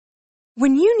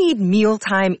When you need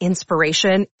mealtime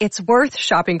inspiration, it's worth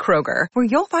shopping Kroger, where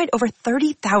you'll find over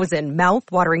 30,000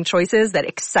 mouth-watering choices that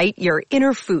excite your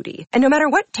inner foodie. And no matter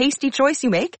what tasty choice you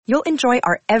make, you'll enjoy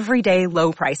our everyday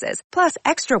low prices, plus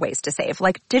extra ways to save,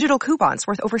 like digital coupons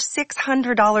worth over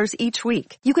 $600 each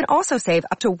week. You can also save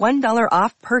up to $1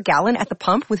 off per gallon at the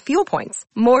pump with fuel points.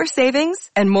 More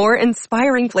savings and more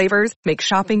inspiring flavors make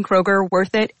shopping Kroger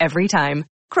worth it every time.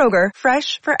 Kroger,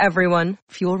 fresh for everyone.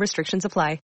 Fuel restrictions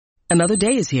apply. Another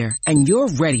day is here, and you're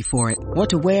ready for it. What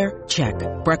to wear? Check.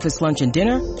 Breakfast, lunch, and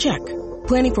dinner? Check.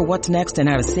 Planning for what's next and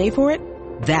how to save for it?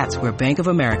 That's where Bank of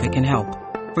America can help.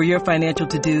 For your financial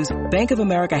to-dos, Bank of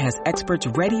America has experts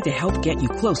ready to help get you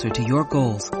closer to your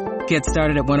goals. Get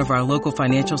started at one of our local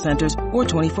financial centers or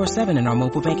 24/7 in our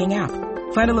mobile banking app.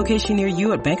 Find a location near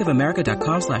you at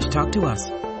bankofamerica.com/talktous.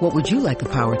 What would you like the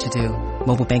power to do?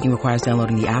 Mobile banking requires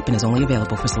downloading the app and is only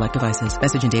available for select devices.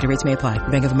 Message and data rates may apply.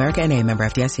 Bank of America N.A., member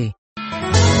FDIC.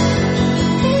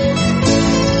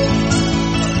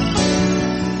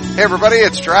 Hey everybody,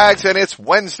 it's Drags and it's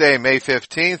Wednesday, May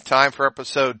 15th. Time for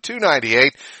episode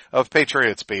 298 of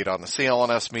Patriots Beat on the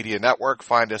CLNS Media Network.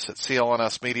 Find us at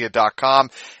clnsmedia.com.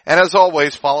 And as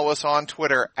always, follow us on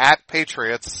Twitter at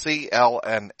Patriots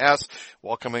CLNS.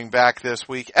 Welcoming back this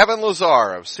week, Evan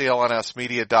Lazar of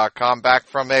clnsmedia.com, back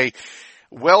from a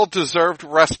well-deserved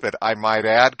respite, I might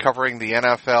add, covering the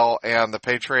NFL and the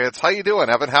Patriots. How you doing,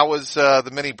 Evan? How was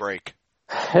the mini break?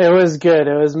 It was good.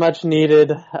 It was much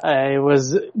needed. I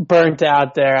was burnt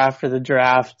out there after the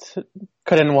draft.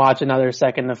 Couldn't watch another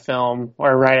second of film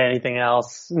or write anything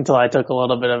else until I took a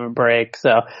little bit of a break.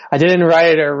 So I didn't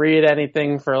write or read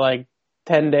anything for like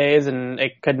 10 days, and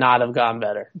it could not have gone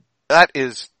better. That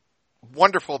is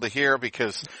wonderful to hear,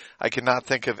 because I cannot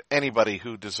think of anybody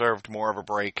who deserved more of a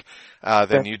break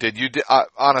than you did. You did,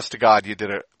 honest to God, you did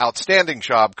an outstanding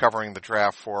job covering the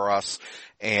draft for us,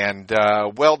 and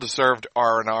well-deserved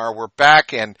R&R. We're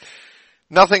back, and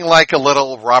nothing like a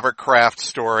little Robert Kraft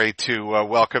story to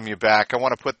welcome you back. I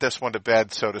want to put this one to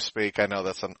bed, so to speak. I know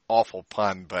that's an awful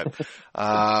pun, but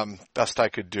best I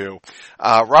could do.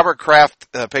 Robert Kraft,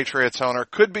 Patriots owner,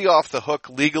 could be off the hook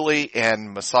legally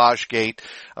in MassageGate.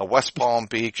 A West Palm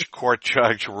Beach court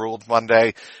judge ruled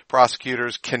Monday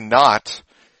prosecutors cannot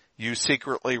use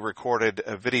secretly recorded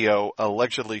a video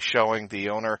allegedly showing the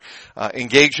owner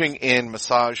engaging in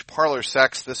massage parlor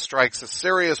sex. This strikes a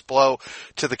serious blow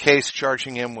to the case,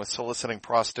 charging him with soliciting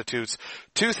prostitutes.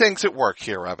 Two things at work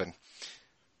here, Evan.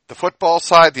 The football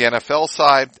side, the NFL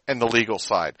side, and the legal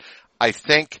side. I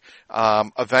think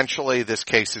eventually this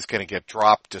case is going to get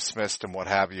dropped, dismissed, and what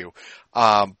have you.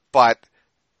 But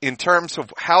in terms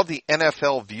of how the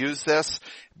NFL views this,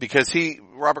 because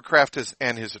Robert Kraft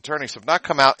and his attorneys have not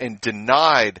come out and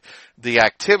denied the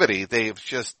activity. They've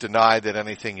just denied that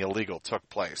anything illegal took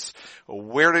place.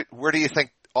 Where do you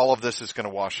think all of this is going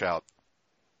to wash out?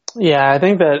 Yeah, I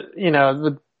think that,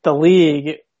 with the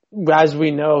league, as we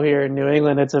know here in New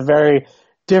England, it's a very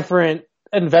different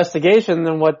investigation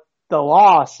than what the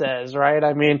law says, right?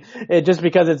 I mean, just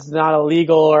because it's not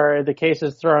illegal or the case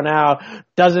is thrown out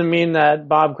doesn't mean that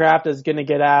Bob Kraft is going to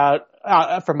get out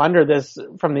from under this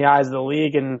from the eyes of the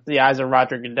league and the eyes of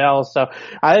Roger Goodell. So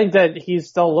I think that he's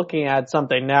still looking at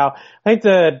something. Now, I think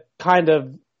the kind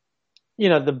of,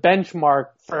 the benchmark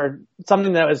for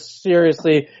something that was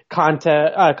seriously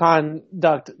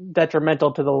conduct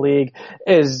detrimental to the league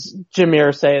is Jim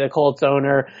Irsay, the Colts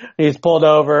owner. He's pulled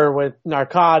over with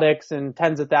narcotics and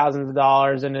tens of thousands of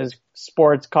dollars in his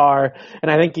sports car.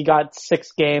 And I think he got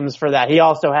 6 games for that. He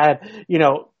also had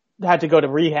to go to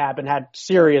rehab and had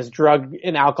serious drug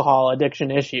and alcohol addiction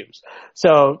issues.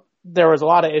 So there was a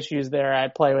lot of issues there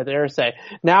at play with Irsay.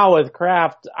 Now with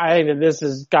Kraft, I think that this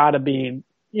has got to be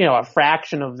a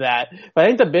fraction of that. But I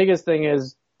think the biggest thing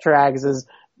is, Trags, is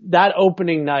that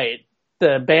opening night,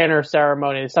 the banner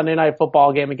ceremony, the Sunday Night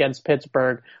Football game against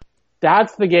Pittsburgh.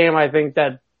 That's the game I think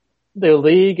that the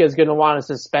league is going to want to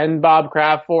suspend Bob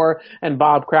Kraft for, and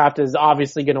Bob Kraft is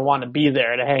obviously going to want to be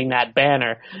there to hang that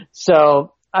banner.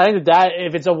 So I think that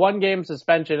if it's a 1-game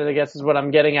suspension, I guess is what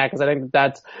I'm getting at, because I think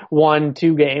that's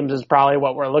 1-2 games is probably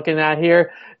what we're looking at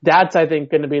here. That's, I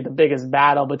think, going to be the biggest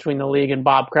battle between the league and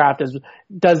Bob Kraft is,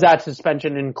 does that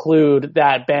suspension include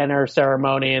that banner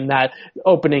ceremony and that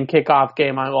opening kickoff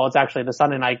game it's actually the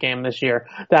Sunday night game this year,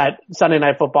 that Sunday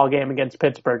Night Football game against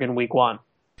Pittsburgh in week 1.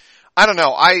 I don't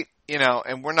know.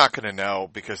 And we're not going to know,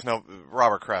 because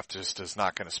Robert Kraft just is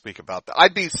not going to speak about that.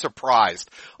 I'd be surprised,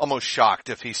 almost shocked,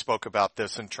 if he spoke about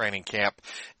this in training camp,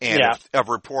 and if a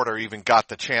reporter even got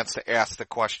the chance to ask the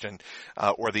question,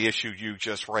 or the issue you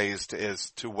just raised, as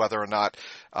to whether or not,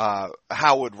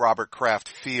 how would Robert Kraft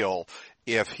feel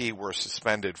if he were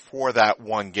suspended for that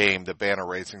one game, the banner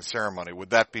raising ceremony? Would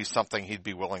that be something he'd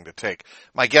be willing to take?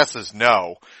 My guess is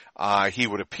no. He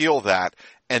would appeal that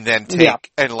and then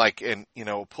take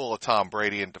pull a Tom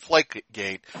Brady into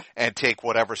Deflategate and take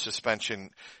whatever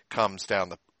suspension comes down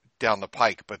the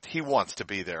pike. But he wants to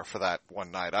be there for that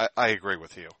one night. I agree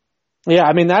with you. Yeah,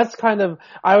 I mean, that's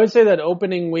I would say that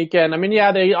opening weekend, I mean,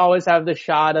 yeah, they always have the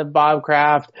shot of Bob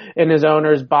Kraft in his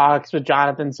owner's box with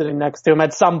Jonathan sitting next to him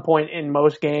at some point in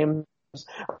most games.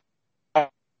 I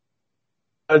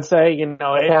would say,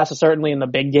 it has to certainly in the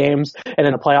big games and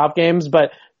in the playoff games,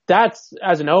 but that's,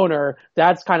 as an owner,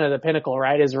 that's kind of the pinnacle,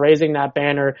 right? Is raising that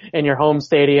banner in your home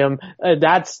stadium.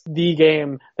 That's the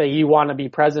game that you want to be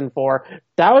present for.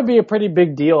 That would be a pretty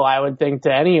big deal, I would think,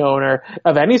 to any owner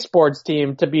of any sports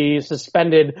team to be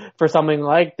suspended for something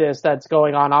like this that's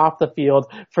going on off the field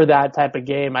for that type of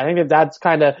game. I think that's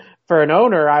kind of, for an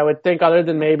owner, I would think, other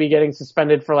than maybe getting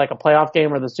suspended for like a playoff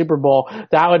game or the Super Bowl,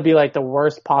 that would be like the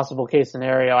worst possible case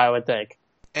scenario, I would think.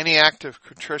 Any act of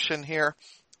contrition here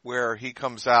where he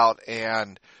comes out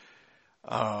and,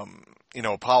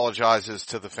 apologizes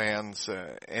to the fans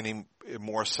any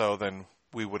more so than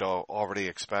we would already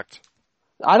expect?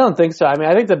 I don't think so. I mean,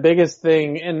 I think the biggest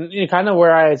thing, and kind of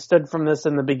where I stood from this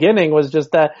in the beginning, was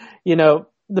just that,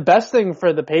 the best thing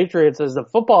for the Patriots as a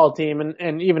football team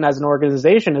and even as an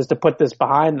organization is to put this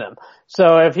behind them.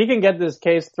 So if he can get this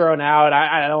case thrown out,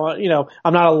 I don't,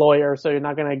 I'm not a lawyer, so you're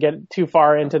not going to get too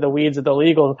far into the weeds of the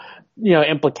legal,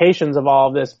 implications of all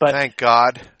of this, but thank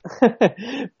God.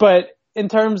 But in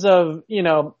terms of,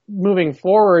 moving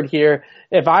forward here,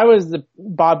 if I was the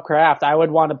Bob Kraft, I would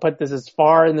want to put this as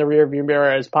far in the rearview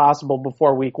mirror as possible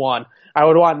before week 1. I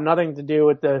would want nothing to do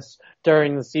with this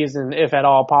during the season, if at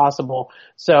all possible.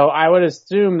 So I would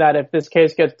assume that if this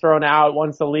case gets thrown out,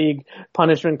 once the league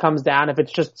punishment comes down, if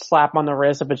it's just a slap on the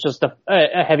wrist, if it's just a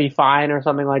heavy fine or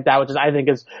something like that, which I think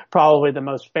is probably the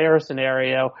most fair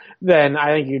scenario, then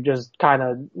I think you just kind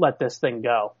of let this thing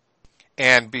go.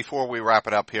 And before we wrap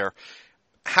it up here,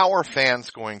 how are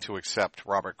fans going to accept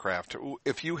Robert Kraft?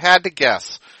 If you had to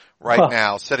guess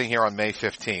now, sitting here on May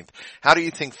 15th, how do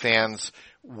you think fans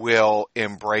will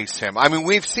embrace him? I mean,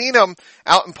 we've seen him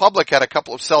out in public at a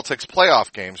couple of Celtics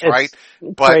playoff games, right?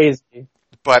 Crazy.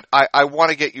 But I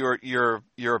want to get your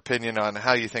opinion on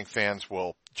how you think fans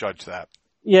will judge that.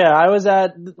 Yeah,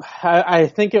 I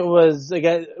think it was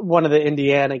again one of the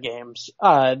Indiana games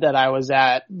that I was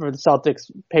at, for the Celtics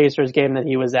Pacers game that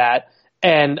he was at,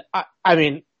 and I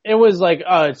mean, it was like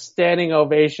a standing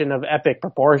ovation of epic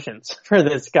proportions for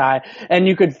this guy, and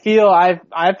you could feel, I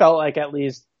felt like at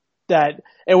least that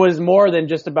it was more than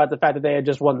just about the fact that they had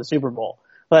just won the Super Bowl.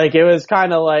 Like, it was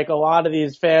kind of like a lot of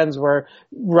these fans were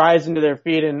rising to their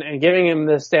feet and giving him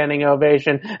this standing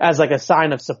ovation as like a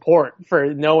sign of support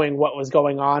for knowing what was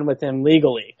going on with him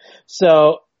legally.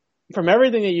 So from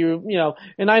everything that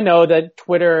and I know that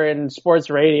Twitter and sports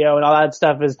radio and all that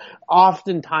stuff is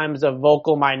oftentimes a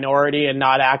vocal minority and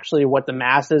not actually what the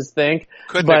masses think.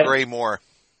 Couldn't agree more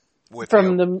with you.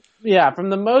 From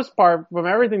the most part, from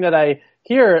everything that I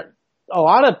hear, a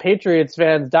lot of Patriots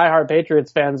fans, diehard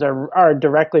Patriots fans are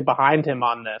directly behind him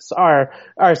on this, are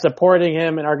supporting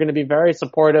him and are going to be very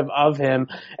supportive of him.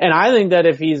 And I think that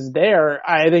if he's there,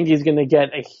 I think he's going to get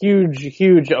a huge,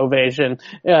 huge ovation,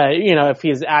 if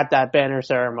he's at that banner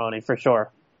ceremony for sure.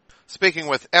 Speaking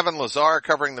with Evan Lazar,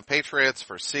 covering the Patriots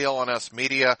for CLNS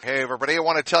Media. Hey everybody, I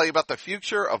want to tell you about the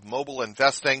future of mobile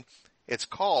investing. It's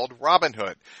called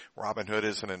Robinhood. Robinhood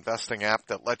is an investing app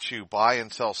that lets you buy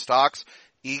and sell stocks,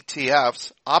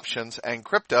 ETFs, options, and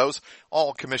cryptos,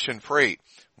 all commission-free.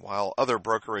 While other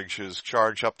brokerages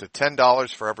charge up to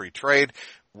 $10 for every trade,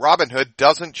 Robinhood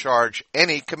doesn't charge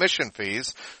any commission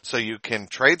fees, so you can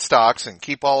trade stocks and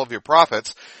keep all of your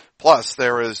profits. Plus,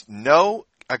 there is no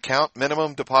account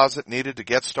minimum deposit needed to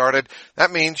get started. That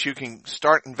means you can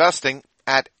start investing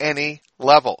at any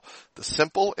level. The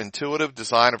simple, intuitive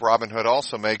design of Robinhood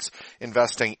also makes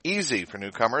investing easy for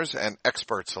newcomers and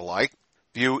experts alike.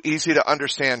 View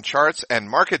easy-to-understand charts and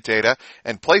market data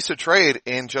and place a trade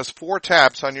in just 4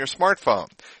 taps on your smartphone.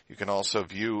 You can also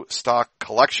view stock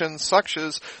collections such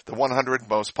as the 100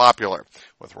 most popular.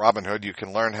 With Robinhood, you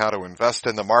can learn how to invest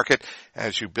in the market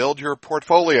as you build your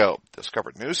portfolio,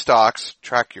 discover new stocks,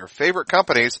 track your favorite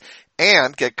companies,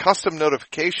 and get custom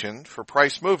notification for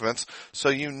price movements so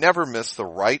you never miss the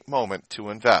right moment to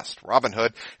invest.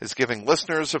 Robinhood is giving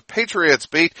listeners of Patriots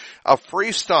Beat a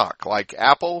free stock like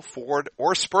Apple, Ford,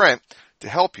 or Sprint to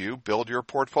help you build your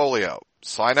portfolio.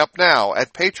 Sign up now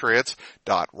at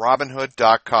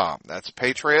patriots.robinhood.com. That's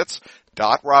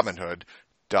patriots.robinhood.com.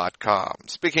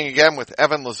 Speaking again with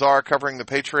Evan Lazar covering the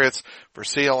Patriots for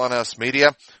CLNS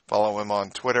Media. Follow him on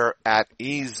Twitter at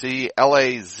EZLAZAR.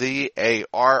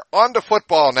 On to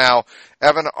football now.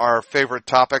 Evan, our favorite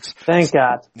topics. Thank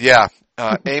God. Yeah,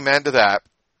 amen to that.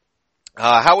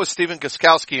 How was Stephen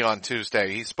Gostkowski on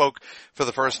Tuesday? He spoke for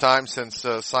the first time since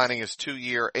signing his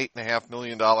 2-year, $8.5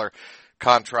 million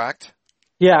contract.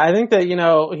 Yeah, I think that,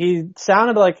 he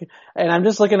sounded like, and I'm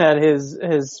just looking at his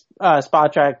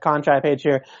Spot Track contract page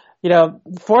here,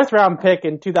 4th round pick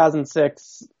in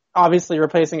 2006, obviously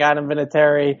replacing Adam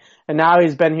Vinatieri, and now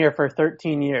he's been here for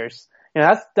 13 years.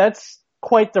 That's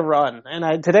quite the run.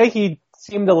 And today he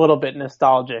seemed a little bit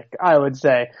nostalgic, I would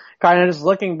say. Kind of just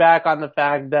looking back on the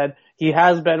fact that he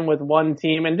has been with one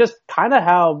team and just kind of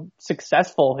how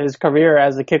successful his career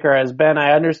as a kicker has been.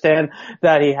 I understand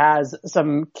that he has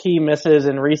some key misses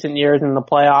in recent years in the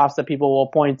playoffs that people will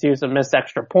point to, some missed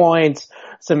extra points,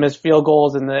 some missed field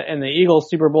goals in the Eagles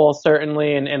Super Bowl,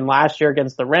 certainly, and last year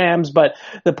against the Rams. But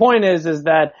the point is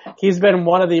that he's been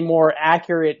one of the more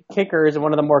accurate kickers and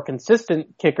one of the more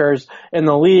consistent kickers in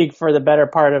the league for the better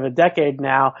part of a decade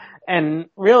now. And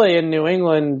really in New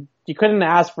England, you couldn't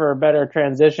ask for a better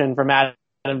transition from Adam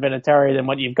Vinatieri than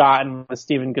what you've gotten with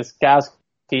Stephen Gostkowski.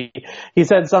 He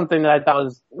said something that I thought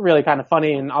was really kind of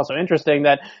funny and also interesting,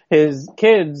 that his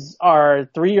kids are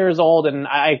 3 years old, and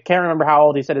I can't remember how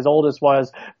old he said his oldest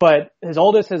was, but his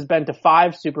oldest has been to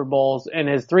 5 Super Bowls, and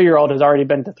his 3-year-old has already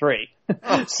been to 3.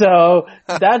 So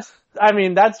that's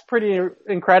pretty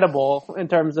incredible in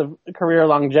terms of career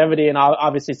longevity and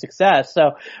obviously success.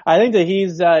 So I think that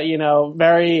he's,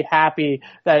 very happy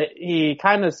that he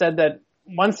kind of said that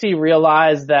once he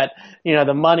realized that,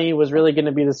 the money was really going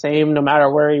to be the same no matter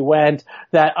where he went,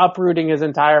 that uprooting his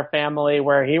entire family,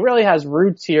 where he really has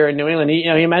roots here in New England.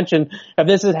 He mentioned if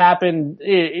this had happened,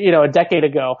 a decade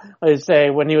ago, let's say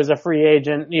when he was a free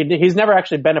agent, he's never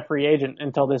actually been a free agent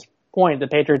until this point. The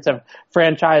Patriots have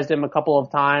franchised him a couple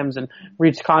of times and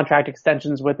reached contract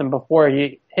extensions with him before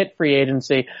he hit free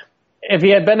agency. If he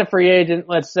had been a free agent,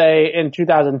 let's say in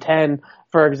 2010,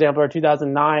 for example, or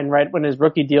 2009, right, when his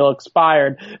rookie deal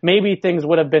expired, maybe things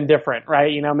would have been different, right?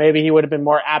 Maybe he would have been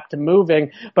more apt to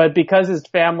moving, but because his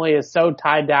family is so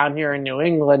tied down here in New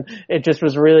England, it just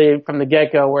was really from the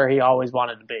get-go where he always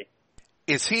wanted to be.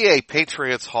 Is he a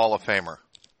Patriots Hall of Famer?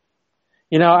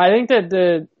 I think that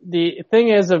the thing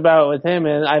is about with him,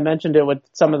 and I mentioned it with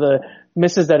some of the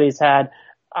misses that he's had,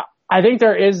 I think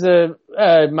there is a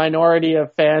minority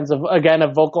of fans, a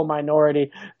vocal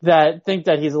minority, that think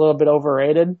that he's a little bit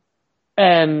overrated.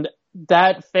 And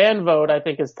that fan vote, I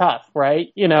think, is tough, right?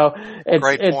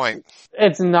 Great point.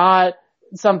 It's not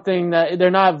something that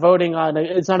they're not voting on.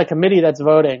 It's not a committee that's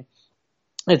voting.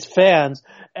 It's fans.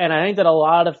 And I think that a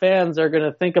lot of fans are going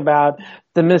to think about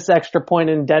the missed extra point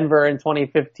in Denver in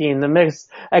 2015, the missed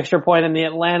extra point in the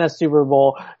Atlanta Super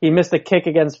Bowl. He missed a kick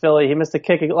against Philly. He missed a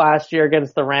kick last year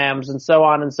against the Rams, and so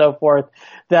on and so forth,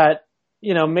 that,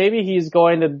 maybe he's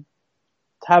going to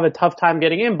have a tough time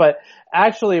getting in. But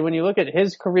actually, when you look at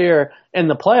his career in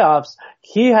the playoffs,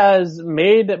 he has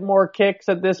made more kicks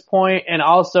at this point and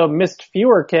also missed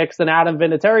fewer kicks than Adam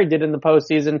Vinatieri did in the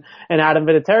postseason in Adam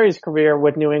Vinatieri's career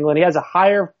with New England. He has a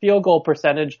higher field goal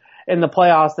percentage in the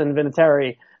playoffs than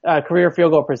Vinatieri, career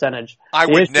field goal percentage. I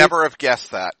would never have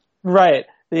guessed that. Right.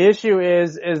 The issue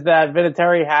is that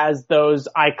Vinatieri has those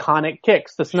iconic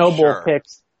kicks, the snowball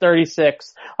kicks,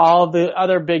 36, all of the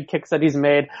other big kicks that he's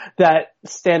made that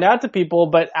stand out to people,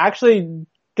 but actually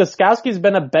Gostkowski's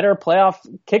been a better playoff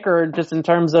kicker just in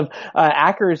terms of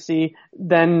accuracy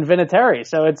than Vinatieri.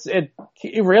 So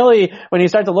it really, when you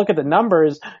start to look at the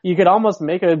numbers, you could almost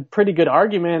make a pretty good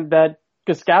argument that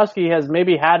Gostkowski has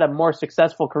maybe had a more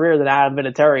successful career than Adam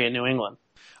Vinatieri in New England.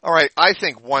 All right. I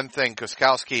think one thing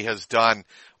Gostkowski has done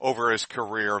over his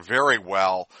career very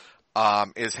well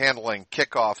is handling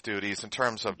kickoff duties in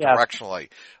terms of directionally.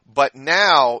 But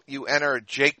now you enter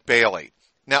Jake Bailey.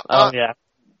 Now,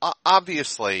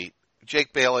 obviously,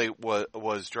 Jake Bailey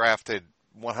was drafted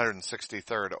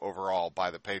 163rd overall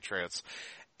by the Patriots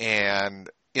and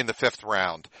in the 5th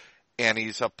round. And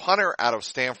he's a punter out of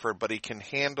Stanford, but he can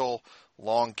handle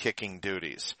long kicking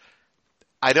duties.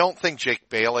 I don't think Jake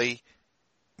Bailey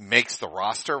makes the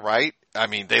roster, right? I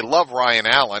mean, they love Ryan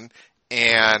Allen,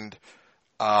 and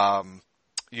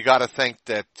you got to think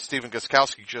that Stephen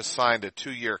Gostkowski just signed a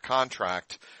 2-year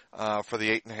contract for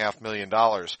the $8.5 million.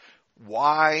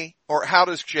 Why, or how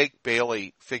does Jake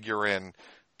Bailey figure in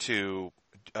to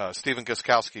Stephen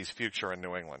Gostkowski's future in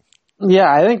New England?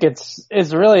 Yeah, I think it's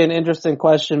really an interesting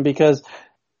question because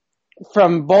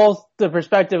from both the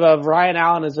perspective of Ryan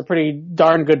Allen is a pretty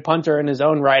darn good punter in his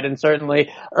own right and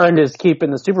certainly earned his keep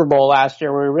in the Super Bowl last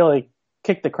year where he really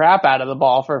kick the crap out of the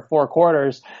ball for 4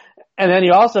 quarters. And then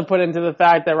you also put into the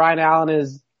fact that Ryan Allen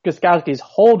is Gostkowski's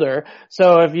holder.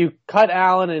 So if you cut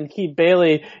Allen and keep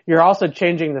Bailey, you're also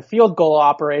changing the field goal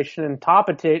operation on top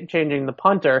of changing the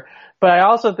punter. But I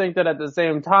also think that at the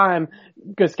same time,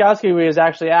 Gostkowski was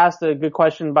actually asked a good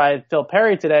question by Phil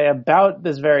Perry today about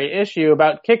this very issue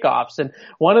about kickoffs. And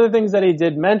one of the things that he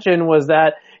did mention was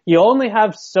that you only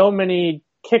have so many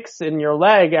kicks in your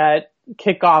leg at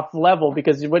kickoff level,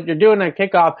 because what you're doing at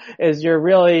kickoff is you're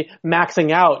really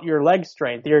maxing out your leg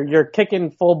strength. You're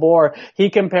kicking full bore. He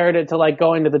compared it to like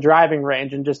going to the driving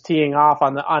range and just teeing off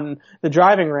on the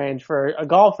driving range for a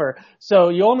golfer. So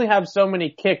you only have so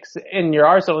many kicks in your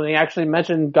arsenal. And he actually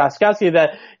mentioned, Gostkowski,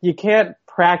 that you can't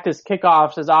practice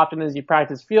kickoffs as often as you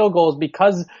practice field goals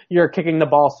because you're kicking the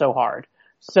ball so hard.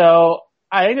 So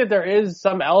I think that there is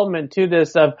some element to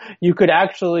this of you could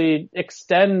actually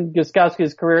extend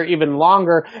Gostkowski's career even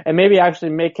longer and maybe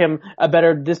actually make him a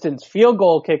better distance field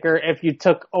goal kicker if you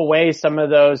took away some of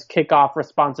those kickoff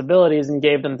responsibilities and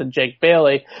gave them to Jake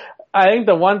Bailey. I think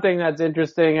the one thing that's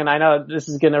interesting, and I know this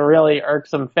is going to really irk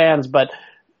some fans, but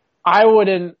I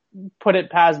wouldn't put it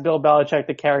past Bill Belichick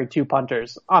to carry 2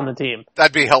 punters on the team.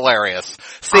 That'd be hilarious.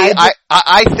 See,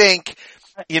 I think,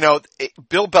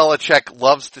 Bill Belichick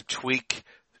loves to tweak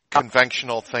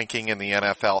conventional thinking in the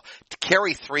NFL. To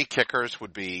carry 3 kickers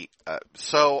would be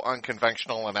so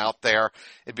unconventional and out there.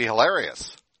 It'd be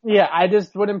hilarious. Yeah, I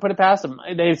just wouldn't put it past him.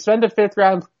 They spent a 5th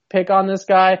round pick on this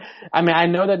guy. I mean, I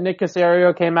know that Nick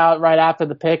Caserio came out right after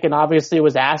the pick and obviously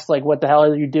was asked, like, what the hell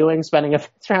are you doing spending a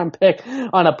 5th round pick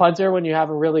on a punter when you have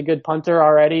a really good punter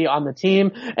already on the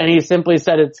team? And he simply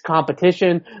said it's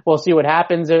competition. We'll see what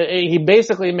happens. He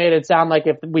basically made it sound like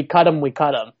if we cut him, we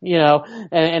cut him,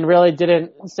 and really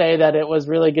didn't say that it was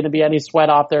really going to be any sweat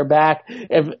off their back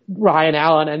if Ryan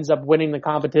Allen ends up winning the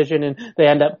competition and they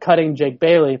end up cutting Jake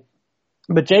Bailey.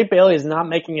 But Jake Bailey is not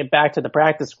making it back to the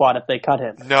practice squad if they cut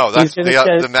him. No, that's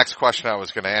the next question I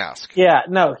was going to ask. Yeah,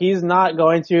 no, he's not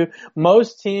going to.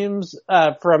 Most teams,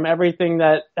 from everything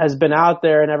that has been out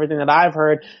there and everything that I've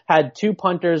heard, had 2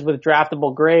 punters with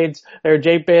draftable grades. They're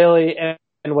Jake Bailey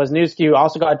and Wisniewski, who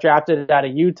also got drafted out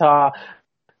of Utah.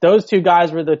 Those 2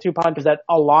 guys were the 2 punters that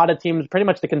a lot of teams, pretty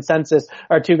much the consensus,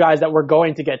 are 2 guys that were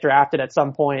going to get drafted at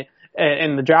some point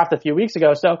in the draft a few weeks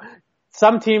ago. So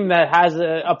some team that has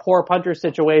a poor punter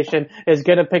situation is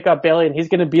going to pick up Bailey, and he's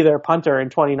going to be their punter in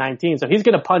 2019. So he's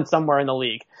going to punt somewhere in the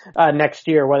league next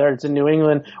year, whether it's in New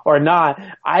England or not.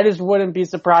 I just wouldn't be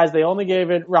surprised. They only gave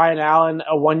it Ryan Allen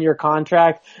a 1-year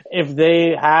contract if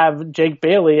they have Jake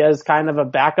Bailey as kind of a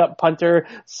backup punter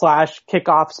 /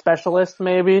 kickoff specialist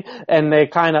maybe, and they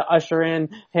kind of usher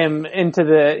in him into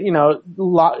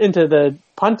the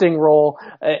punting role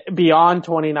beyond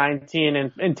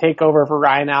 2019 and take over for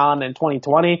Ryan Allen in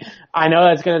 2020. I know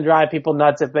that's going to drive people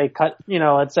nuts if they cut,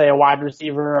 let's say a wide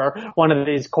receiver or one of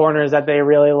these corners that they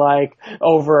really like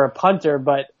over a punter,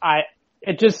 but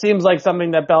it just seems like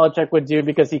something that Belichick would do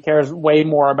because he cares way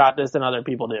more about this than other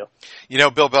people do.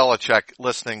 Bill Belichick,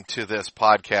 listening to this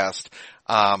podcast,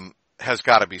 has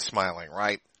got to be smiling,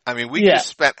 right? I mean, we just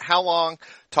spent how long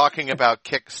talking about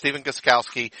Stephen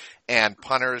Gostkowski and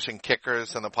punters and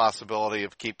kickers and the possibility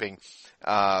of keeping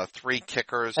 3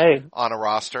 kickers on a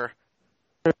roster?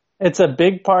 It's a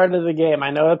big part of the game.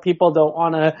 I know that people don't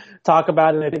want to talk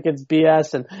about it. I think it's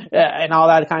BS and all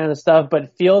that kind of stuff.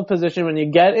 But field position, when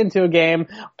you get into a game,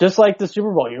 just like the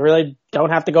Super Bowl, you really don't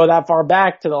have to go that far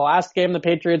back to the last game the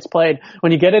Patriots played.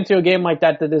 When you get into a game like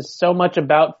that is so much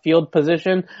about field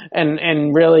position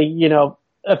and really,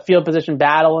 a field position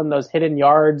battle and those hidden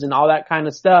yards and all that kind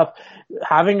of stuff,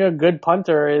 having a good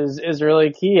punter is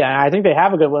really key. And I think they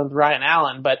have a good one with Ryan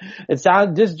Allen, but it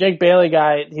sounds, this Jake Bailey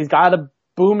guy, he's got a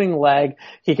booming leg.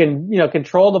 He can,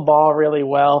 control the ball really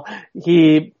well.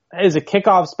 He is a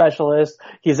kickoff specialist.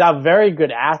 He's a very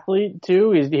good athlete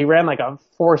too. He ran like a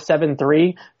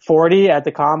 4.73 40 at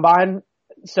the combine.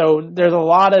 So there's a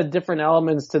lot of different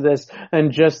elements to this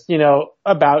than just,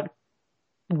 about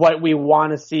what we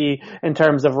want to see in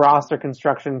terms of roster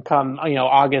construction come,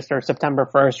 August or September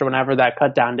 1st or whenever that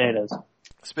cut down date is.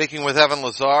 Speaking with Evan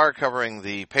Lazar, covering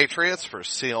the Patriots for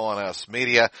CLNS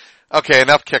Media. Okay,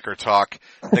 enough kicker talk.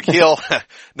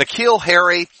 N'Keal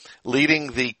Harry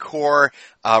leading the core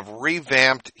of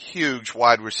revamped huge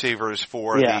wide receivers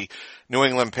for the New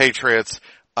England Patriots.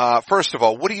 First of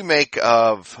all, what do you make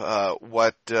of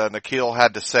what N'Keal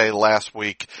had to say last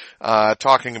week,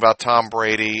 talking about Tom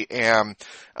Brady and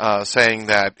saying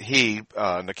that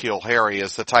N'Keal Harry,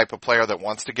 is the type of player that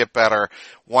wants to get better,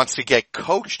 wants to get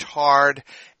coached hard,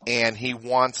 and he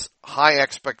wants high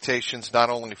expectations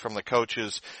not only from the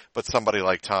coaches but somebody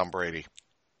like Tom Brady?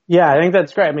 Yeah, I think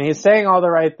that's great. I mean, he's saying all the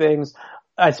right things.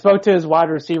 I spoke to his wide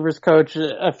receivers coach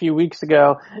a few weeks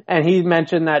ago, and he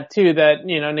mentioned that too, that,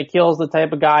 Nikhil's the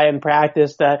type of guy in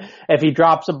practice that if he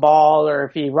drops a ball or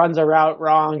if he runs a route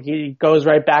wrong, he goes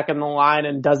right back in the line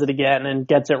and does it again and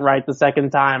gets it right the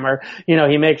second time. Or,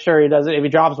 he makes sure he does it. If he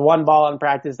drops one ball in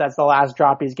practice, that's the last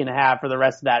drop he's going to have for the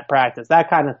rest of that practice. That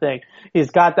kind of thing. He's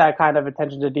got that kind of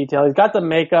attention to detail. He's got the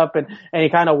makeup and he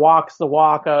kind of walks the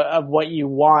walk of what you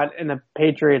want in a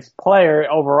Patriots player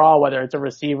overall, whether it's a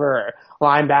receiver or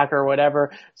linebacker or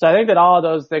whatever. So I think that all of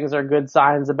those things are good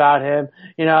signs about him.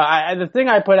 The thing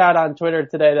I put out on Twitter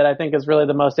today that I think is really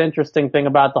the most interesting thing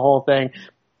about the whole thing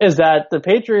is that the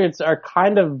Patriots are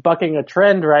kind of bucking a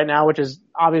trend right now, which is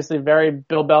obviously very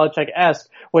Bill Belichick-esque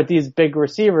with these big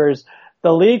receivers.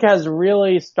 The league has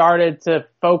really started to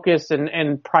focus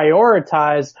and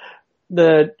prioritize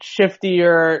the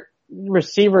shiftier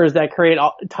receivers that create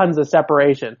tons of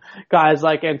separation. Guys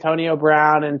like Antonio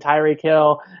Brown and Tyreek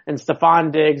Hill and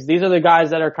Stephon Diggs. These are the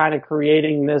guys that are kind of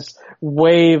creating this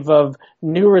wave of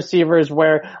new receivers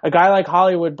where a guy like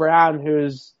Hollywood Brown,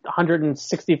 who's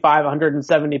 165,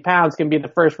 170 pounds, can be the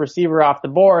first receiver off the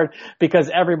board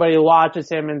because everybody watches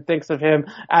him and thinks of him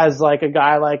as like a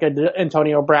guy like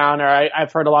Antonio Brown, or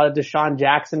I've heard a lot of Deshaun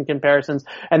Jackson comparisons,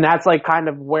 and that's like kind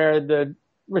of where the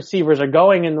receivers are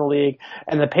going in the league.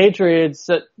 And the Patriots,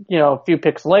 a few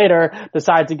picks later,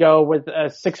 decide to go with a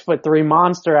 6'3"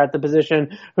 monster at the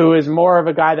position who is more of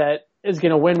a guy that is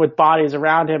going to win with bodies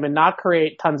around him and not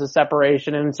create tons of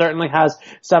separation, and certainly has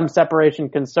some separation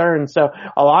concerns. So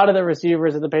a lot of the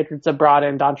receivers that the Patriots have brought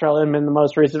in, Dontrell Inman, the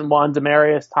most recent one,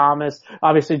 Demaryius Thomas,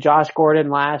 obviously Josh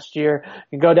Gordon last year,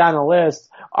 you go down the list,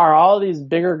 are all these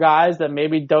bigger guys that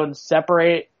maybe don't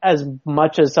separate as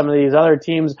much as some of these other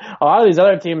teams. A lot of these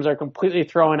other teams are completely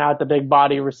throwing out the big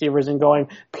body receivers and going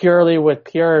purely with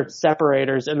pure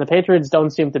separators, and the Patriots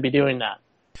don't seem to be doing that.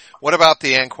 What about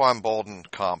the Anquan Boldin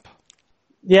comp?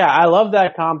 Yeah, I love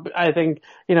that comp. I think,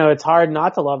 it's hard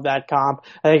not to love that comp.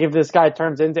 I think if this guy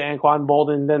turns into Anquan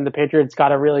Boldin, then the Patriots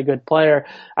got a really good player.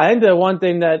 I think the one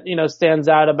thing that, stands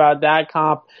out about that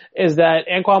comp is that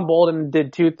Anquan Boldin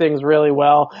did two things really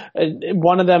well.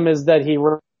 One of them is that he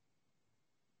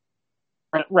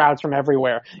routes from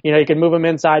everywhere. You can move him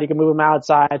inside, you can move him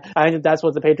outside. I think that's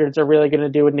what the Patriots are really going to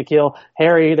do with N'Keal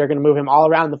Harry. They're going to move him all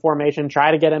around the formation,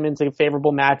 try to get him into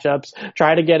favorable matchups,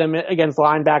 try to get him against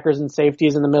linebackers and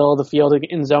safeties in the middle of the field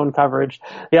in zone coverage.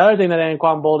 The other thing that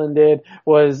Anquan Boldin did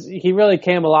was he really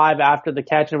came alive after the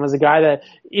catch and was a guy that,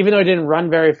 even though he didn't run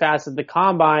very fast at the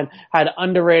combine, had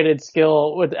underrated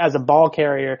skill as a ball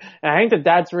carrier. And I think that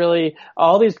that's really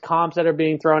all these comps that are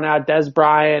being thrown out, Des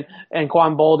Bryant and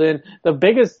Anquan Boldin. The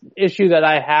biggest issue that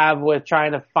I have with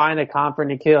trying to find a comp for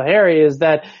N'Keal Harry is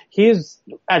that he's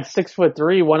at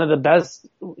 6'3", one of the best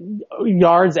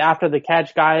yards after the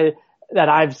catch guy that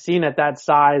I've seen at that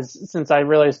size since I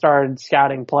really started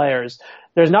scouting players.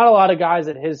 There's not a lot of guys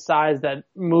at his size that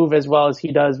move as well as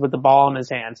he does with the ball in his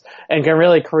hands and can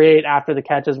really create after the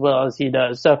catch as well as he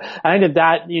does. So I think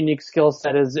that unique skill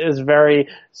set is very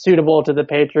suitable to the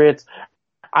Patriots.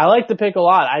 I like the pick a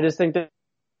lot. I just think that,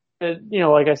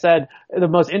 like I said, the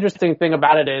most interesting thing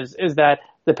about it is that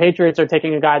the Patriots are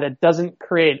taking a guy that doesn't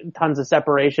create tons of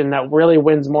separation, that really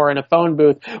wins more in a phone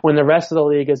booth, when the rest of the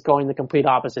league is going the complete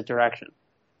opposite direction.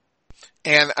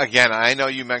 And again, I know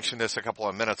you mentioned this a couple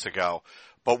of minutes ago,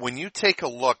 but when you take a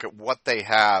look at what they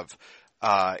have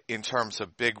in terms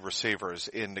of big receivers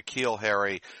in N'Keal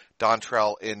Harry,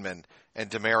 Dontrell Inman,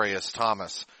 and Demaryius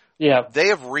Thomas, they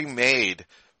have remade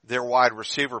their wide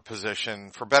receiver position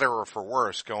for better or for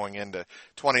worse going into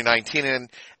 2019.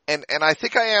 And I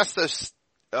think I asked this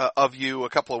of you a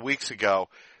couple of weeks ago.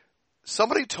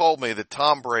 Somebody told me that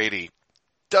Tom Brady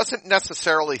doesn't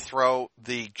necessarily throw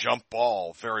the jump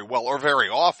ball very well or very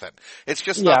often. It's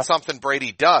just not something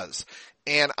Brady does.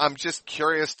 And I'm just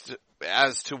curious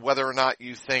as to whether or not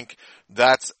you think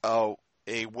that's a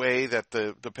way that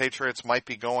the Patriots might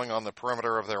be going on the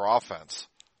perimeter of their offense.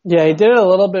 Yeah, he did it a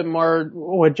little bit more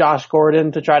with Josh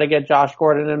Gordon to try to get Josh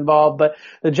Gordon involved, but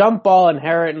the jump ball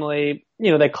inherently,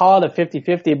 they call it a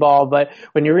 50-50 ball, but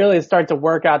when you really start to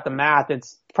work out the math,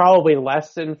 it's probably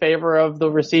less in favor of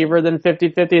the receiver than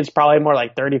 50-50. It's probably more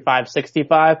like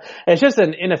 35-65. It's just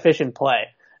an inefficient play,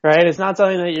 right? It's not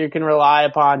something that you can rely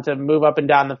upon to move up and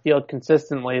down the field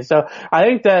consistently. So I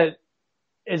think that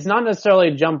it's not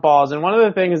necessarily jump balls. And one of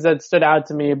the things that stood out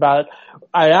to me about,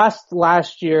 I asked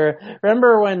last year,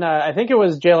 remember when, I think it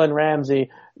was Jalen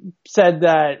Ramsey said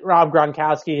that Rob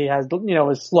Gronkowski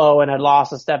was slow and had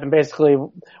lost a step and basically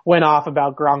went off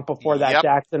about Gronk before that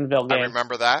Jacksonville game. I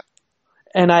remember that.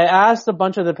 And I asked a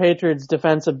bunch of the Patriots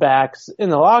defensive backs in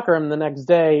the locker room the next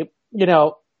day,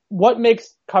 what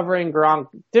makes covering Gronk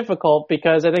difficult?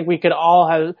 Because I think we could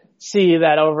all see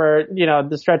that over,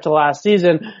 the stretch of last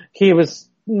season, he was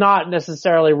not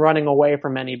necessarily running away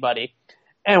from anybody.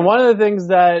 And one of the things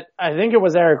that I think it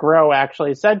was Eric Rowe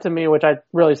actually said to me, which I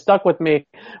really stuck with me,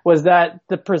 was that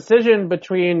the precision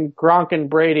between Gronk and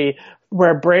Brady,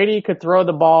 where Brady could throw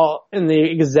the ball in the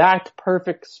exact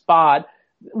perfect spot,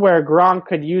 where Gronk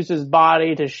could use his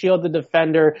body to shield the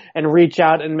defender and reach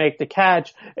out and make the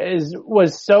catch, they were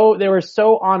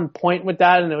so on point with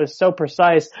that, and it was so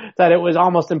precise that it was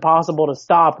almost impossible to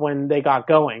stop when they got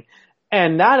going.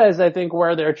 And that is, I think,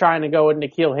 where they're trying to go with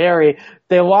N'Keal Harry.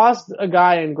 They lost a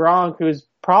guy in Gronk who's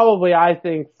probably, I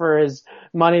think, for his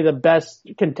money, the best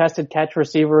contested catch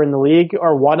receiver in the league,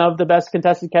 or one of the best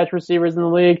contested catch receivers in the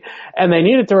league. And they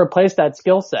needed to replace that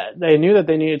skill set. They knew that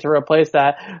they needed to replace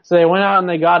that. So they went out and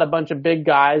they got a bunch of big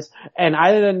guys. And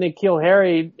either than N'Keal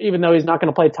Harry, even though he's not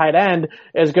going to play tight end,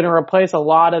 is going to replace a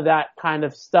lot of that kind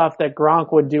of stuff that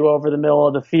Gronk would do over the middle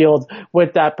of the field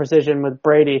with that precision with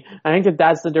Brady. I think that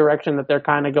that's the direction that they're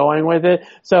kind of going with it.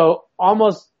 So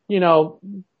almost,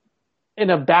 in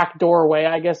a backdoor way,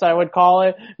 I guess I would call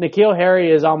it, N'Keal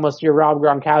Harry is almost your Rob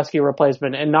Gronkowski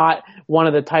replacement, and not one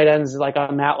of the tight ends like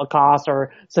a Matt Lacoste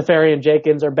or Safarian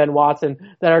Jenkins or Ben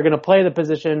Watson that are going to play the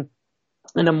position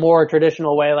in a more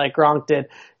traditional way like Gronk did.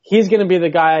 He's going to be the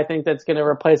guy, I think, that's going to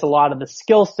replace a lot of the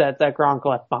skill set that Gronk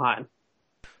left behind.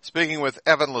 Speaking with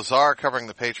Evan Lazar, covering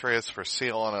the Patriots for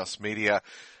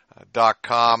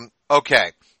CLNSmedia.com.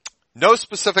 Okay. No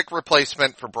specific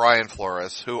replacement for Brian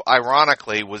Flores, who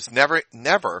ironically was never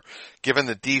given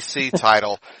the DC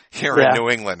title here in New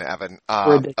England, Evan,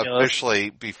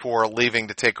 officially before leaving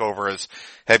to take over as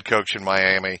head coach in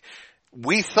Miami.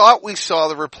 We thought we saw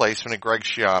the replacement of Greg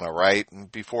Schiano, right?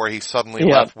 Before he suddenly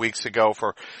left weeks ago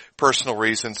for personal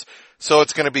reasons. So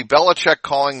it's going to be Belichick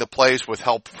calling the plays with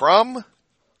help from?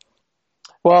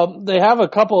 Well, they have a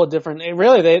couple of different,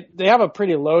 they have a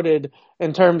pretty loaded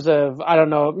in terms of, I don't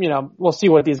know, we'll see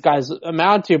what these guys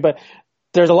amount to, but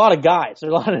there's a lot of guys,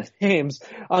 there's a lot of names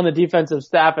on the defensive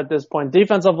staff at this point.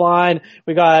 Defensive line,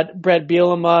 we got Brett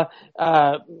Bielema,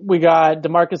 we got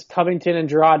DeMarcus Covington and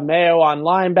Gerard Mayo on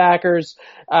linebackers,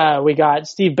 we got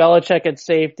Steve Belichick at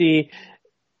safety.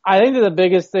 I think that the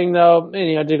biggest thing though,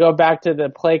 to go back to the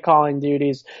play calling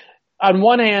duties, on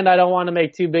one hand, I don't want to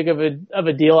make too big of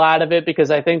a deal out of it, because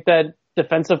I think that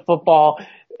defensive football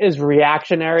is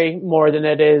reactionary more than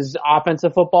it is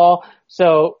offensive football.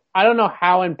 So I don't know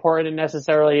how important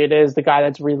necessarily it is the guy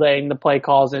that's relaying the play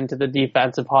calls into the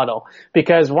defensive huddle,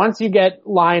 because once you get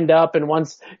lined up and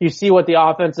once you see what the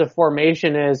offensive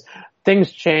formation is,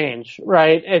 things change,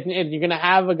 right? And you're going to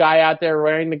have a guy out there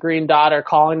wearing the green dot or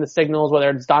calling the signals, whether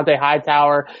it's Dante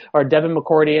Hightower or Devin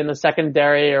McCourty in the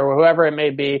secondary or whoever it may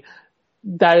be,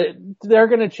 that they're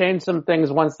going to change some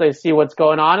things once they see what's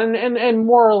going on. And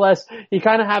more or less, you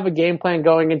kind of have a game plan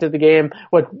going into the game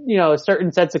with,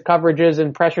 certain sets of coverages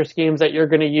and pressure schemes that you're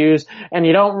going to use. And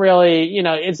you don't really,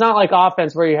 it's not like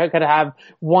offense where you could have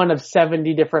one of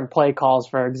 70 different play calls,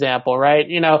 for example, right?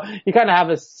 You kind of have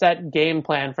a set game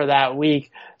plan for that week.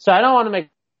 So I don't want to make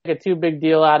a too big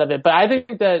deal out of it, but I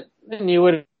think that, and you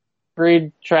would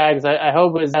agree, Trags, I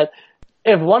hope, is that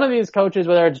if one of these coaches,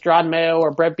 whether it's Gerard Mayo or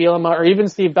Brett Bielema or even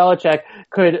Steve Belichick,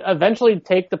 could eventually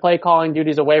take the play calling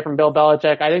duties away from Bill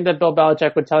Belichick, I think that Bill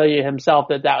Belichick would tell you himself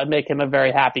that would make him a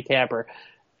very happy camper.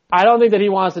 I don't think that he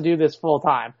wants to do this full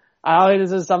time. I don't think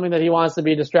this is something that he wants to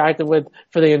be distracted with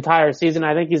for the entire season.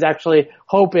 I think he's actually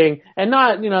hoping, and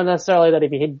not, necessarily that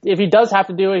if he does have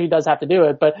to do it, he does have to do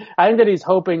it, but I think that he's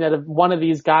hoping that if one of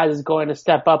these guys is going to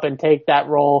step up and take that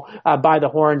role by the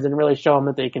horns and really show him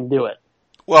that they can do it.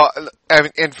 Well,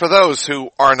 and for those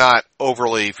who are not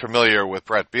overly familiar with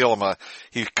Brett Bielema,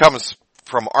 he comes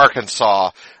from Arkansas,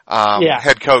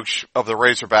 head coach of the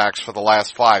Razorbacks for the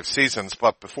last 5 seasons,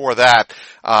 but before that,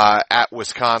 at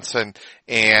Wisconsin,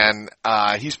 and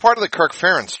he's part of the Kirk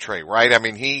Ferentz tree, right? I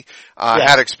mean, he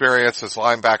had experience as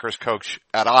linebackers coach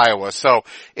at Iowa, so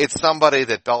it's somebody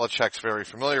that Belichick's very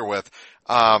familiar with.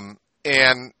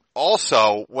 And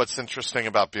also, what's interesting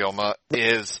about Bielema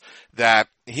is that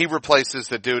he replaces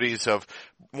the duties of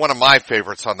one of my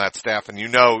favorites on that staff, and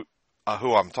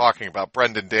who I'm talking about,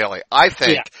 Brendan Daly. I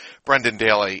think Brendan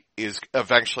Daly is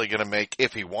eventually going to make,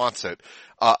 if he wants it,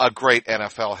 a great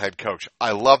NFL head coach.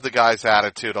 I love the guy's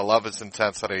attitude. I love his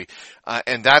intensity.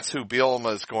 And that's who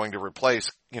Bielema is going to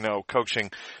replace, coaching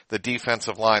the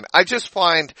defensive line. I just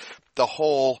find the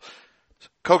whole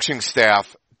coaching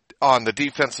staff on the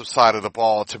defensive side of the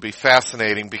ball to be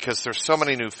fascinating because there's so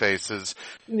many new faces.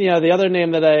 You know, the other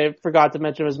name that I forgot to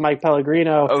mention was Mike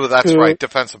Pellegrino. Oh, that's right.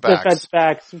 Defensive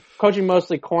backs, coaching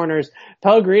mostly corners.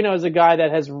 Pellegrino is a guy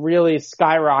that has really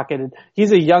skyrocketed.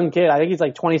 He's a young kid. I think he's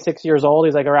like 26 years old.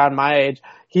 He's like around my age.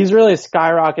 He's really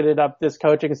skyrocketed up this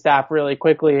coaching staff really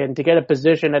quickly, and to get a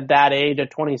position at that age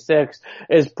at 26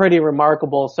 is pretty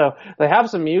remarkable. So they have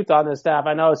some youth on the staff.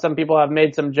 I know some people have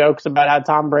made some jokes about how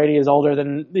Tom Brady is older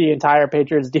than the entire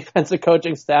Patriots defensive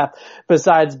coaching staff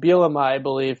besides Bielema, I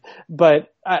believe. But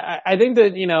I think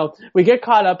that, you know, we get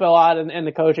caught up a lot in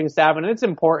the coaching staff, and it's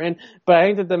important, but I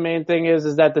think that the main thing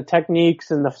is that the techniques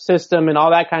and the system and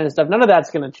all that kind of stuff, none of that's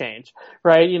going to change,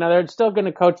 right? You know, they're still going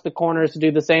to coach the corners to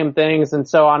do the same things and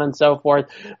so on and so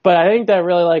forth. But I think that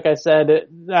really, like I said,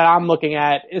 that I'm looking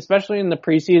at, especially in the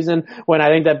preseason, when I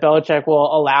think that Belichick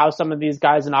will allow some of these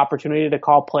guys an opportunity to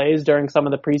call plays during some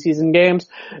of the preseason games.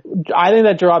 I think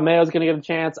that Gerard Mayo is going to get a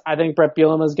chance. I think Brett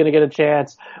Bielema is going to get a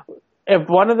chance. If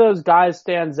one of those guys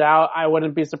stands out, I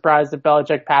wouldn't be surprised if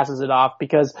Belichick passes it off,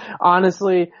 because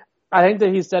honestly, I think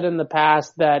that he said in the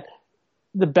past that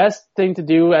the best thing to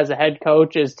do as a head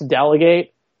coach is to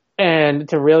delegate and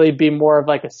to really be more of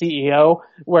like a CEO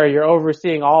where you're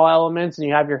overseeing all elements and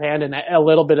you have your hand in a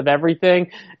little bit of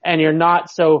everything and you're not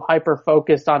so hyper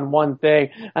focused on one thing.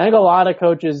 I think a lot of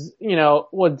coaches, you know,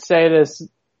 would say this.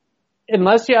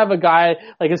 Unless you have a guy,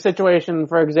 like a situation,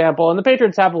 for example, and the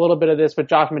Patriots have a little bit of this with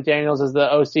Josh McDaniels as the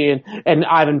OC and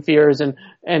Ivan Fears and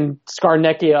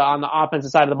Scarnecchia on the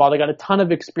offensive side of the ball. They got a ton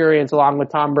of experience along with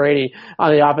Tom Brady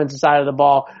on the offensive side of the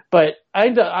ball. But I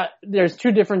think there's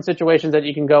two different situations that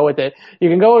you can go with it. You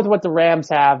can go with what the Rams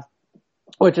have,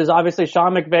 which is obviously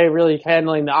Sean McVay really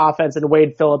handling the offense and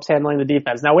Wade Phillips handling the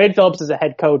defense. Now, Wade Phillips is a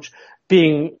head coach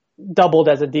being doubled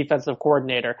as a defensive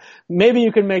coordinator. Maybe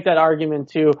you can make that argument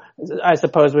too, I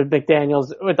suppose, with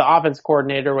McDaniels, with the offense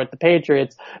coordinator with the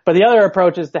Patriots. But the other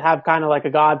approach is to have kind of like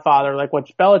a godfather, like what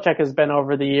Belichick has been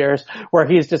over the years, where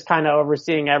he's just kind of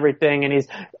overseeing everything and he's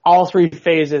all three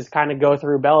phases kind of go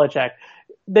through Belichick.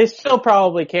 They still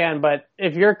probably can, but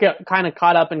if you're kind of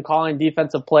caught up in calling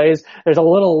defensive plays, there's a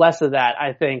little less of that,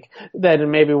 I think, than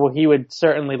maybe what he would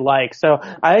certainly like. So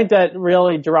I think that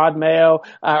really Gerard Mayo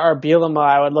or Bielema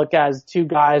I would look at as two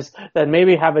guys that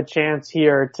maybe have a chance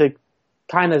here to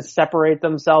kind of separate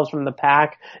themselves from the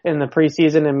pack in the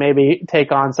preseason and maybe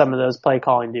take on some of those play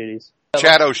calling duties.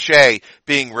 Chad O'Shea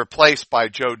being replaced by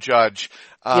Joe Judge.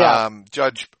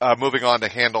 Judge moving on to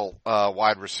handle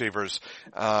wide receivers.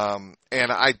 And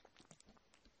I'm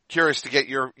curious to get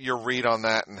your read on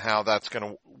that and how that's going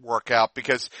to work out,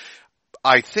 because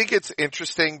I think it's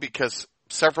interesting because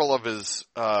several of his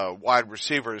wide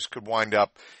receivers could wind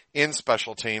up in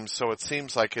special teams, so it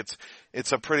seems like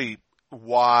it's a pretty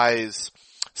wise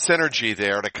synergy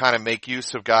there to kind of make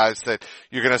use of guys that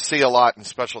you're going to see a lot in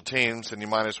special teams, and you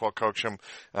might as well coach them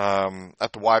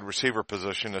at the wide receiver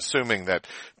position, assuming that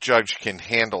Judge can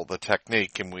handle the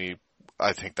technique, and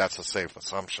I think that's a safe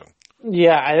assumption.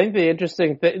 Yeah, I think the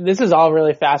interesting this is all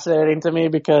really fascinating to me,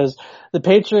 because the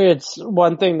Patriots,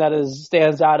 one thing that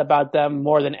stands out about them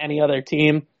more than any other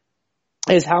team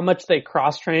is how much they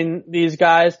cross-train these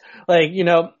guys. Like, you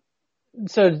know,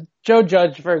 so Joe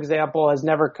Judge, for example, has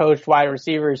never coached wide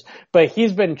receivers, but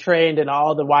he's been trained in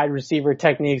all the wide receiver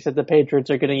techniques that the Patriots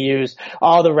are going to use,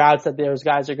 all the routes that those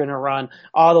guys are going to run,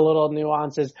 all the little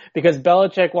nuances, because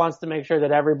Belichick wants to make sure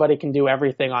that everybody can do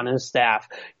everything on his staff.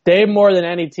 They, more than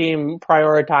any team,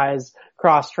 prioritize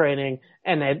cross-training,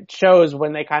 and it shows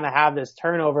when they kind of have this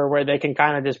turnover where they can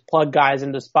kind of just plug guys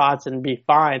into spots and be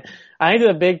fine. I think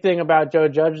the big thing about Joe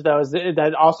Judge, though, is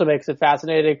that also makes it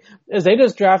fascinating, is they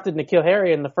just drafted N'Keal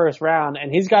Harry in the first round,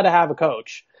 and he's got to have a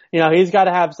coach. You know, he's got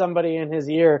to have somebody in his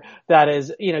ear that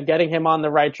is, you know, getting him on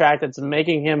the right track, that's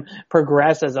making him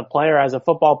progress as a player, as a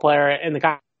football player, and the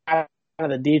kind of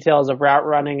the details of route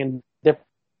running and different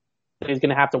he's going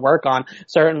to have to work on.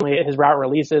 Certainly his route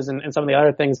releases and some of the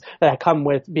other things that come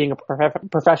with being a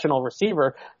professional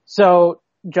receiver. So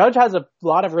Judge has a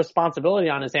lot of responsibility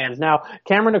on his hands. Now,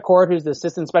 Cameron Accord, who's the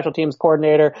assistant special teams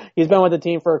coordinator, he's been with the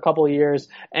team for a couple of years,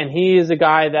 and he is a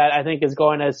guy that I think is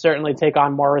going to certainly take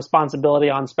on more responsibility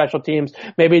on special teams.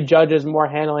 Maybe Judge is more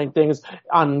handling things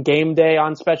on game day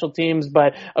on special teams,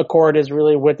 but Accord is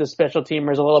really with the special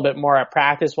teamers a little bit more at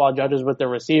practice, while Judge is with the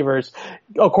receivers.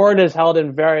 Accord is held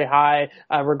in very high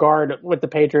regard with the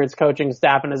Patriots coaching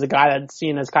staff, and is a guy that's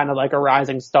seen as kind of like a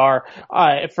rising star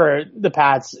for the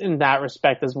Pats in that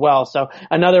respect as well. So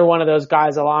another one of those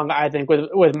guys, along, I think,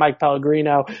 with Mike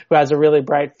Pellegrino, who has a really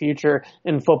bright future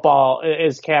in football,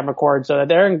 is Cam Accord. So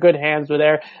they're in good hands with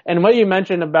there. And what you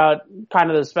mentioned about kind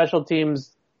of the special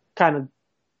teams kind of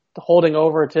holding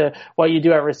over to what you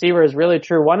do at receiver is really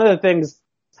true. One of the things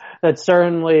that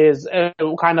certainly is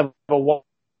kind of a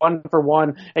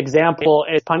one-for-one example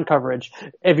is punt coverage.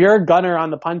 If you're a gunner on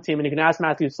the punt team, and you can ask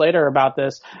Matthew Slater about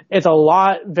this, it's a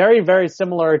lot, very, very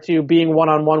similar to being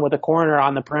one-on-one with a corner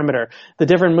on the perimeter. The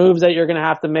different moves that you're going to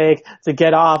have to make to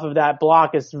get off of that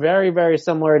block is very, very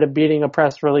similar to beating a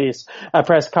press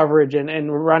coverage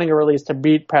and running a release to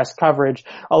beat press coverage.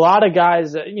 A lot of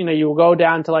guys, you go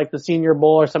down to like the Senior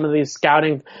Bowl or some of these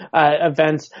scouting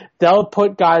events, they'll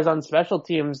put guys on special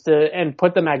teams and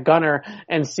put them at gunner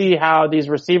and see how these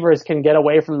receivers can get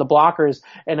away from the blockers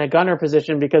in a gunner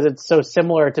position because it's so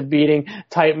similar to beating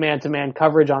tight man-to-man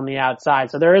coverage on the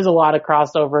outside. So there is a lot of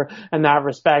crossover in that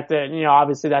respect. And,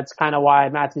 obviously that's kind of why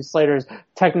Matthew Slater's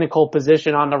technical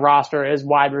position on the roster is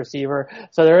wide receiver.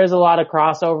 So there is a lot of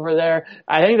crossover there.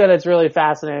 I think that it's really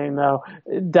fascinating though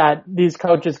that these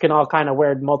coaches can all kind of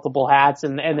wear multiple hats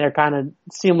and they're kind of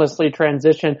seamlessly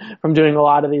transition from doing a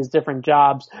lot of these different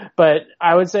jobs. But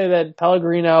I would say that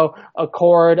Pellegrino,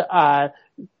 Accord,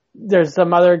 there's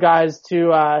some other guys too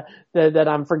that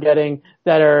I'm forgetting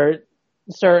that are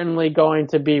certainly going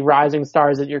to be rising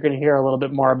stars that you're going to hear a little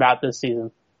bit more about this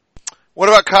season. What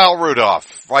about Kyle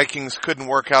Rudolph? Vikings couldn't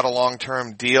work out a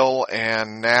long-term deal,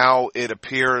 and now it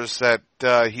appears that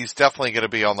he's definitely going to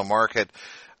be on the market.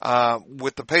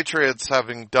 With the Patriots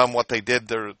having done what they did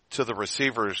to the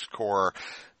receivers core,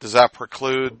 does that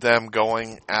preclude them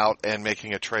going out and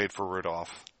making a trade for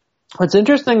Rudolph? What's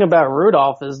interesting about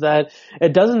Rudolph is that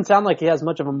it doesn't sound like he has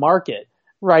much of a market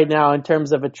right now in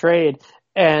terms of a trade.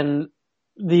 And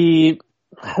the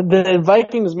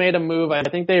Vikings made a move. I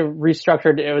think they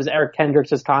restructured, it was Eric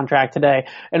Kendricks' contract today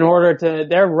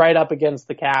they're right up against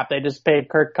the cap. They just paid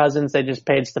Kirk Cousins. They just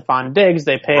paid Stephon Diggs.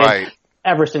 They paid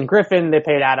Everson Griffin. They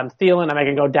paid Adam Thielen. And I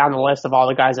can go down the list of all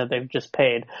the guys that they've just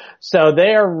paid. So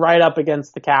they are right up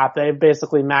against the cap. They've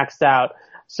basically maxed out.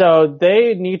 So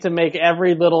they need to make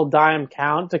every little dime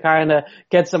count to kind of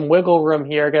get some wiggle room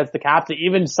here against the cap to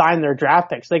even sign their draft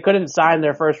picks. They couldn't sign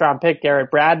their first round pick,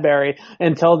 Garrett Bradbury,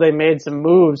 until they made some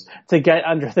moves to get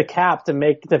under the cap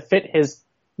to fit his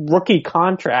rookie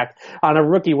contract on a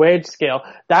rookie wage scale.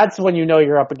 That's when you know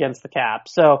you're up against the cap.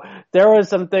 So there was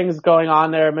some things going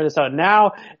on there in Minnesota.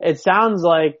 Now it sounds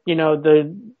like,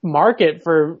 the market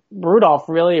for Rudolph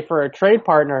really for a trade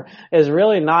partner is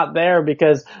really not there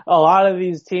because a lot of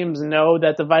these teams know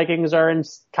that the Vikings are in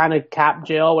kind of cap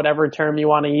jail, whatever term you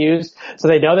want to use. So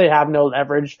they know they have no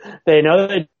leverage. They know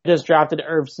they just drafted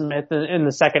Irv Smith in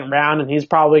the second round, and he's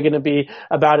probably going to be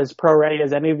about as pro-ready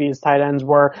as any of these tight ends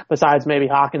were, besides maybe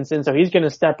Hawkinson. So he's going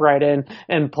to step right in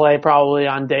and play probably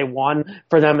on day one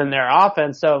for them in their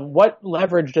offense. So what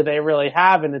leverage do they really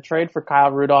have in the trade for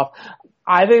Kyle Rudolph?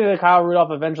 I think that Kyle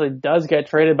Rudolph eventually does get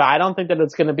traded, but I don't think that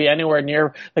it's going to be anywhere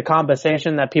near the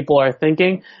compensation that people are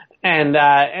thinking. And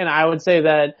I would say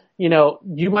that,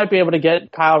 you might be able to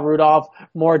get Kyle Rudolph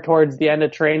more towards the end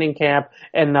of training camp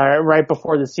and right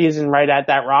before the season, right at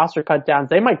that roster cut downs.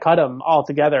 They might cut him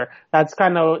altogether. That's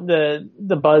kind of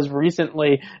the buzz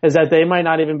recently is that they might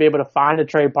not even be able to find a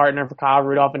trade partner for Kyle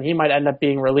Rudolph and he might end up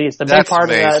being released. That's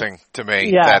amazing to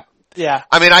me. Yeah. Yeah.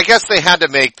 I mean, I guess they had to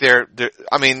make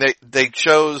they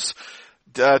chose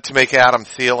to make Adam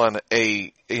Thielen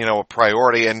a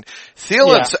priority. And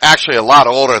Thielen's actually a lot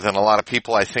older than a lot of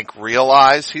people, I think,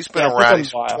 realize. He's been around.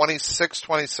 He's 26,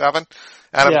 27,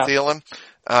 Adam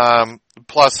Thielen.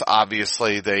 Plus,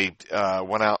 obviously, they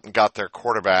went out and got their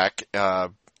quarterback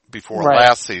before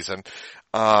last season,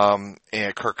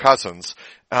 and Kirk Cousins.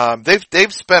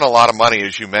 They've spent a lot of money,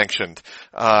 as you mentioned,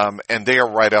 and they are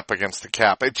right up against the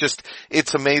cap.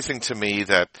 It's amazing to me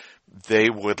that they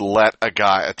would let a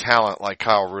talent like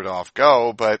Kyle Rudolph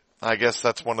go, but I guess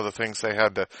that's one of the things they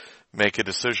had to make a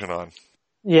decision on.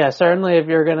 Yeah, certainly if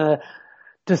you're going to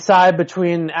decide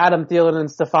between Adam Thielen and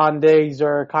Stephon Diggs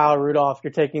or Kyle Rudolph,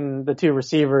 you're taking the two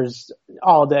receivers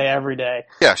all day, every day.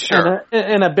 Yeah, sure.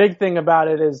 And a big thing about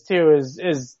it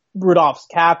is Rudolph's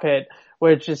cap hit,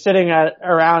 which is sitting at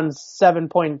around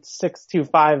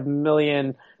 $7.625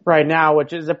 million right now,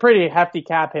 which is a pretty hefty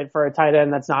cap hit for a tight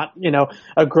end that's not,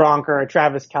 a Gronk or a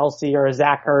Travis Kelce or a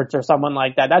Zach Ertz or someone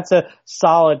like that. That's a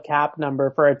solid cap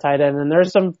number for a tight end. And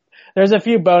there's a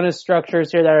few bonus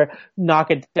structures here that are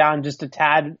knock it down just a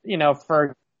tad, for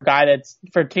a guy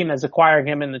for a team that's acquiring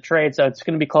him in the trade. So it's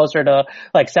going to be closer to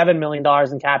like $7 million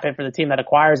in cap hit for the team that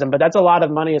acquires him. But that's a lot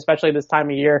of money, especially this time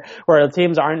of year where the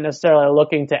teams aren't necessarily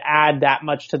looking to add that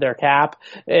much to their cap,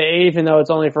 even though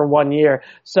it's only for 1 year.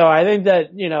 So I think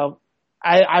that,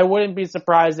 I wouldn't be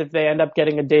surprised if they end up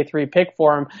getting a day 3 pick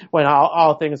for him when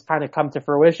all things kind of come to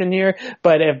fruition here.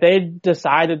 But if they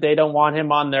decide that they don't want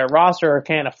him on their roster or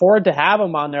can't afford to have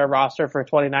him on their roster for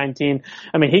 2019,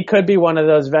 I mean, he could be one of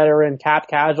those veteran cap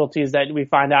casualties that we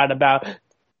find out about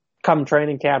come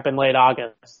training camp in late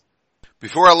August.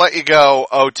 Before I let you go,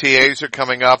 OTAs are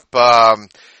coming up on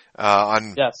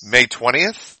May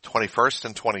 20th, 21st,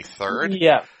 and 23rd.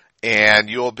 Yeah. And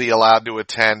you'll be allowed to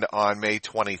attend on May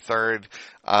 23rd.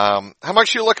 How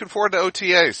much are you looking forward to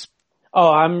OTAs? Oh,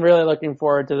 I'm really looking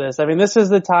forward to this. I mean, this is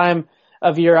the time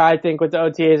of year, I think, with the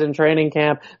OTAs and training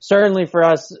camp. Certainly for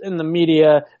us in the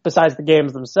media, besides the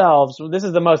games themselves, this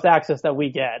is the most access that we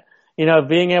get. You know,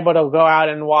 being able to go out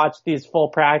and watch these full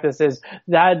practices,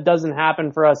 that doesn't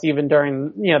happen for us even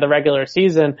during, the regular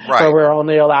season, right, where we're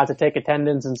only allowed to take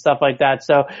attendance and stuff like that.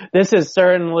 So this is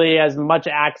certainly as much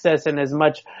access and as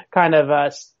much kind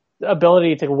of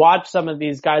ability to watch some of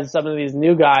these guys, some of these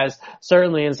new guys,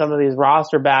 certainly in some of these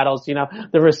roster battles.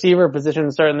 The receiver position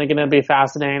is certainly going to be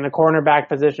fascinating. The cornerback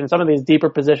position, some of these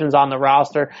deeper positions on the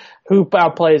roster, who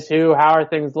outplays who, how are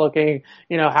things looking,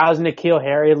 how's N'Keal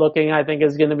Harry looking, I think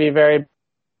is going to be very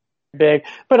big.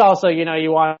 But also, you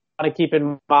want to keep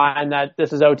in mind that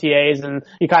this is OTAs and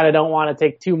you kind of don't want to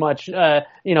take too much,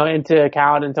 into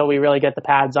account until we really get the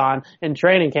pads on in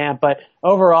training camp. But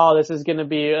overall, this is going to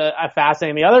be a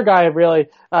fascinating. The other guy really,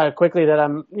 quickly that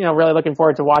I'm, really looking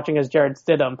forward to watching is Jared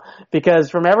Stidham,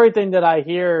 because from everything that I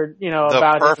hear,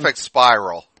 about the perfect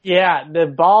spiral. Yeah, the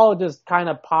ball just kind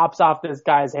of pops off this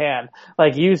guy's hand.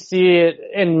 Like you see it,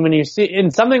 and when you see in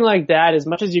something like that, as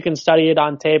much as you can study it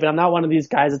on tape, and I'm not one of these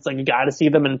guys that's like, you gotta see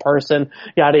them in person,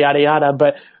 yada, yada, yada,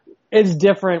 but it's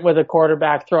different with a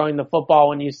quarterback throwing the football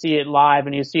when you see it live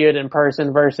and you see it in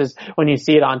person versus when you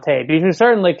see it on tape. You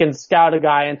certainly can scout a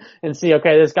guy and see,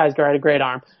 okay, this guy's got a great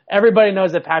arm. Everybody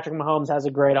knows that Patrick Mahomes has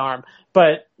a great arm,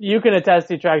 but you can attest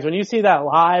to tracks when you see that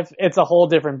live, it's a whole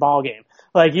different ballgame.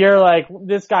 Like, you're like,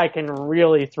 this guy can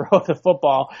really throw the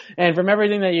football. And from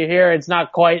everything that you hear, it's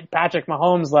not quite Patrick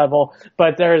Mahomes level,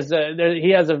 but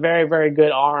he has a very, very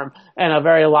good arm and a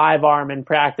very live arm in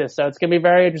practice. So it's going to be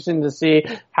very interesting to see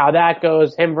how that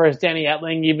goes. Him versus Danny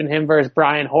Etling, even him versus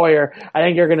Brian Hoyer. I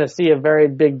think you're going to see a very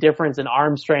big difference in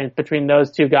arm strength between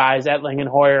those two guys, Etling and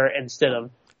Hoyer and Stidham.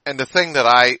 And the thing that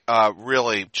I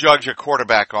really judge a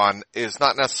quarterback on is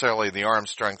not necessarily the arm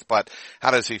strength, but how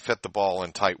does he fit the ball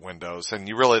in tight windows? And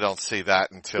you really don't see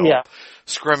that until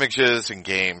scrimmages and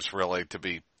games, really, to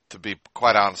be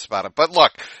quite honest about it. But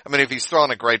look, I mean, if he's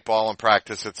throwing a great ball in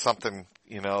practice, it's something,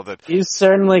 that he's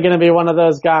certainly going to be one of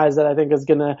those guys that I think is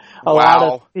going to, a lot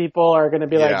of people are going to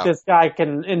be like, this guy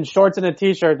can, in shorts and a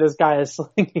t-shirt, this guy is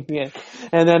slinging it.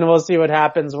 And then we'll see what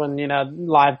happens when,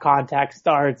 live contact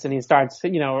starts and he starts,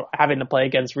 having to play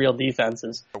against real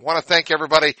defenses. I want to thank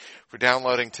everybody for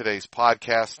downloading today's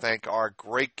podcast. Thank our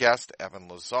great guest, Evan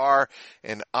Lazar,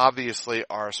 and obviously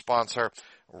our sponsor,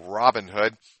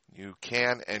 Robinhood. You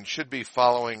can and should be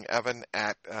following Evan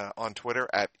on Twitter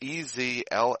at EZLAZAR.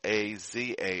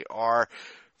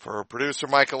 For producer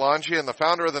Mike Alongi and the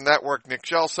founder of the network, Nick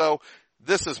Gelso,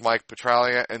 this is Mike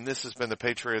Petralia, and this has been the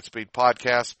Patriot Speed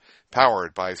Podcast,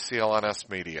 powered by CLNS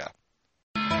Media.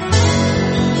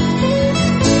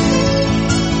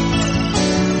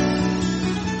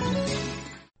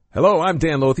 Hello, I'm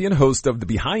Dan Lothian, host of the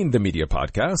Behind the Media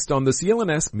podcast on the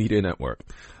CLNS Media Network.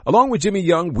 Along with Jimmy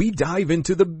Young, we dive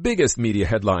into the biggest media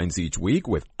headlines each week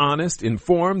with honest,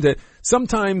 informed, and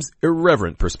sometimes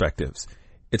irreverent perspectives.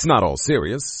 It's not all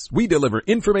serious. We deliver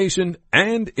information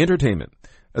and entertainment.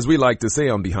 As we like to say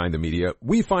on Behind the Media,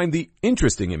 we find the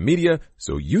interesting in media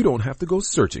so you don't have to go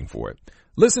searching for it.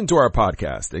 Listen to our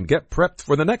podcast and get prepped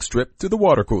for the next trip to the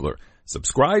water cooler.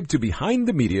 Subscribe to Behind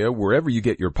the Media wherever you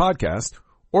get your podcast,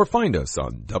 or find us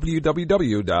on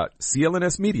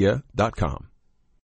www.clnsmedia.com.